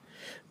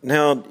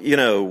Now,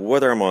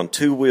 whether I'm on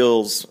two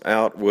wheels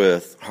out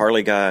with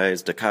Harley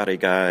guys, Ducati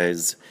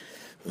guys,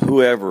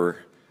 whoever,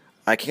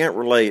 I can't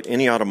relate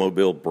any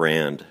automobile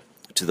brand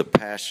to the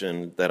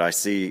passion that I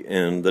see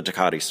in the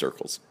Ducati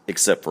circles,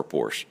 except for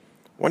Porsche.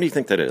 Why do you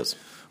think that is?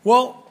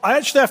 Well, I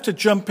actually have to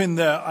jump in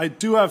there. I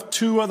do have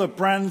two other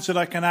brands that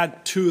I can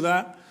add to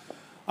that.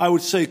 I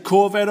would say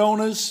Corvette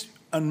owners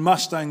and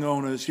Mustang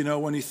owners.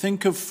 When you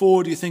think of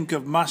Ford, you think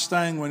of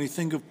Mustang. When you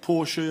think of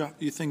Porsche,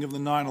 you think of the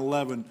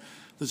 911.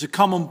 There's a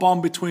common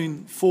bond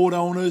between Ford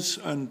owners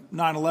and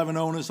 911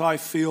 owners, I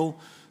feel.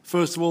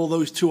 First of all,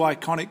 those two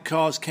iconic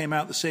cars came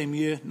out the same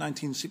year,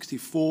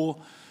 1964.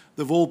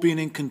 They've all been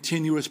in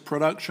continuous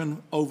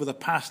production over the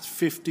past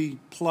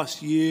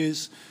 50-plus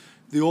years.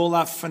 They all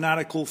have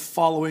fanatical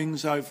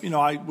followings. I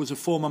was a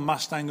former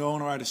Mustang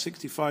owner. I had a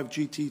 65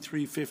 GT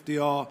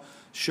 350R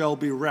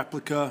Shelby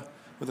replica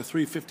with a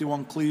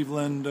 351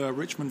 Cleveland,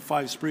 Richmond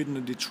 5-speed, and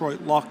a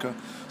Detroit locker.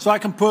 So I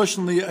can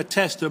personally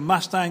attest to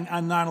Mustang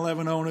and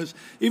 911 owners,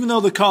 even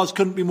though the cars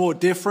couldn't be more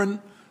different.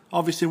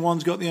 Obviously,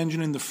 one's got the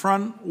engine in the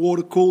front,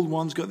 water-cooled.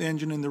 One's got the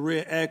engine in the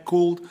rear,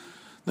 air-cooled.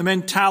 The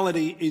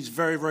mentality is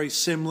very, very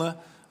similar.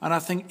 And I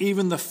think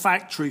even the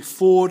factory,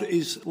 Ford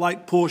is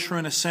like Porsche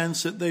in a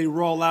sense that they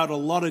roll out a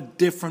lot of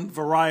different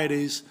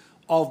varieties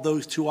of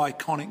those two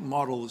iconic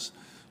models.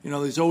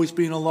 There's always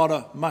been a lot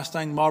of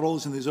Mustang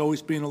models, and there's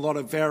always been a lot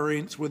of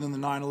variants within the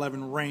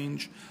 911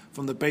 range,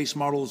 from the base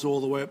models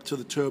all the way up to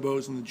the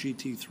turbos and the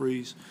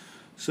GT3s.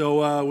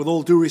 So with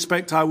all due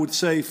respect, I would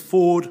say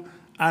Ford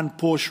and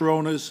Porsche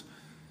owners,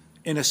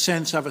 in a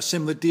sense, have a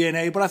similar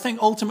DNA. But I think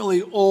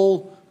ultimately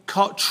all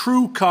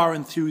true car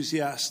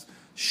enthusiasts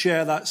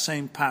share that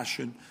same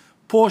passion.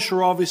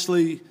 Porsche,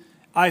 obviously,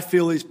 I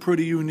feel is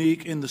pretty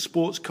unique in the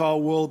sports car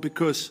world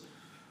because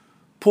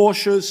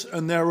Porsches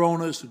and their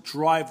owners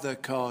drive their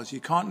cars. You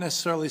can't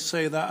necessarily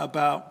say that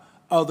about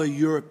other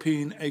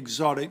European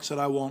exotics that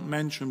I won't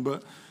mention,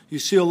 but you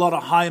see a lot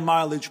of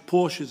high-mileage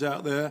Porsches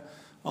out there,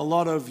 a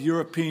lot of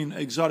European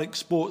exotic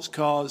sports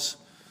cars,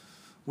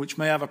 which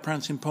may have a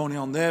prancing pony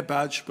on their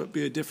badge but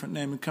be a different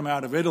name and come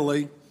out of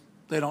Italy.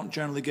 They don't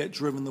generally get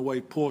driven the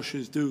way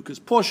Porsches do because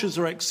Porsches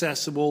are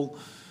accessible,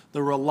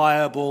 they're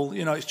reliable.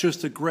 It's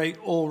just a great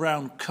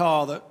all-round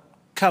car that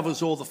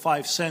covers all the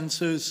five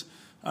senses,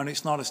 and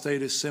it's not a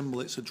status symbol.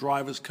 It's a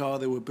driver's car.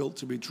 They were built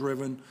to be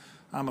driven.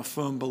 I'm a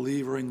firm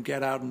believer in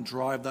get out and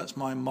drive. That's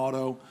my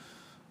motto.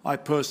 I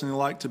personally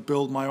like to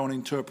build my own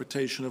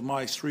interpretation of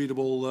my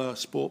streetable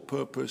sport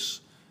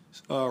purpose,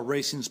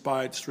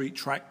 race-inspired street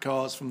track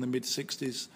cars from the mid-'60s.